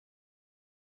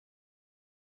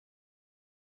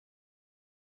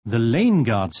The lane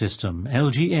guard system,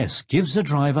 LGS, gives the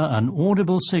driver an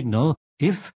audible signal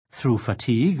if, through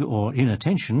fatigue or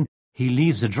inattention, he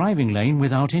leaves the driving lane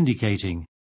without indicating.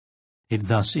 It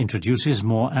thus introduces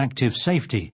more active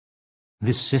safety.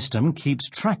 This system keeps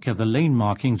track of the lane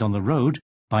markings on the road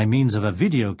by means of a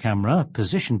video camera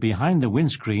positioned behind the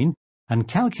windscreen and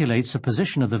calculates the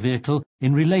position of the vehicle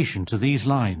in relation to these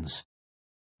lines.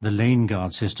 The lane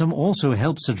guard system also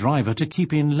helps the driver to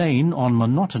keep in lane on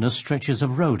monotonous stretches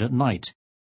of road at night.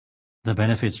 The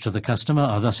benefits to the customer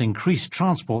are thus increased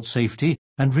transport safety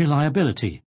and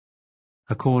reliability.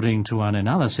 According to an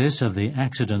analysis of the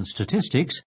accident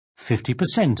statistics,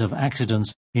 50% of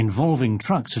accidents involving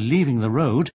trucks leaving the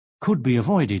road could be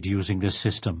avoided using this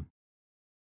system.